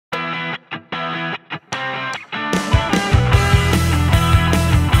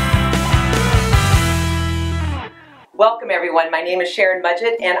Welcome everyone, my name is Sharon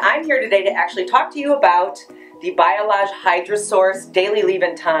Mudgett and I'm here today to actually talk to you about the Biolage HydraSource Daily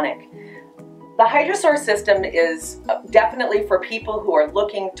Leave-In Tonic. The HydraSource system is definitely for people who are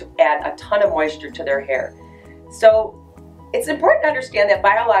looking to add a ton of moisture to their hair. So it's important to understand that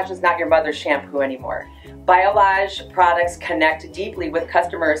Biolage is not your mother's shampoo anymore. Biolage products connect deeply with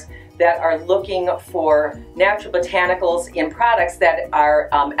customers that are looking for natural botanicals in products that are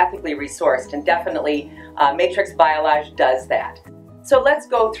ethically resourced, and definitely Matrix Biolage does that. So let's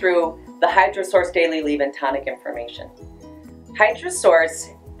go through the HydraSource Daily Leave-In Tonic information.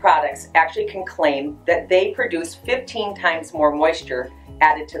 HydraSource products actually can claim that they produce 15 times more moisture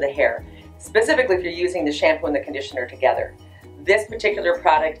added to the hair, specifically if you're using the shampoo and the conditioner together. This particular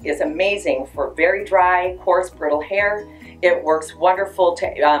product is amazing for very dry, coarse, brittle hair. It works wonderful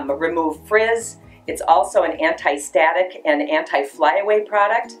to remove frizz. It's also an anti-static and anti-flyaway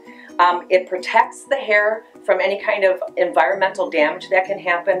product. It protects the hair from any kind of environmental damage that can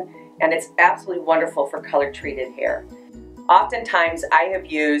happen, and it's absolutely wonderful for color-treated hair. Oftentimes, I have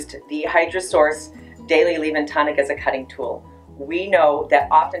used the HydraSource Daily Leave-In Tonic as a cutting tool. We know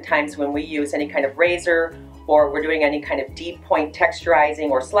that oftentimes when we use any kind of razor or we're doing any kind of deep point texturizing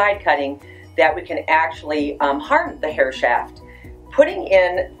or slide cutting, that we can actually harm the hair shaft. Putting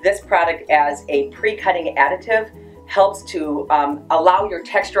in this product as a pre-cutting additive helps to allow your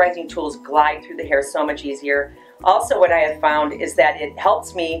texturizing tools glide through the hair so much easier. Also, what I have found is that it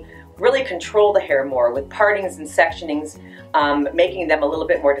helps me really control the hair more with partings and sectionings, making them a little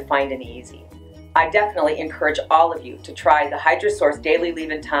bit more defined and easy. I definitely encourage all of you to try the HydraSource Daily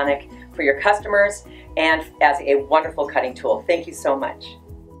Leave-In Tonic for your customers and as a wonderful cutting tool. Thank you so much.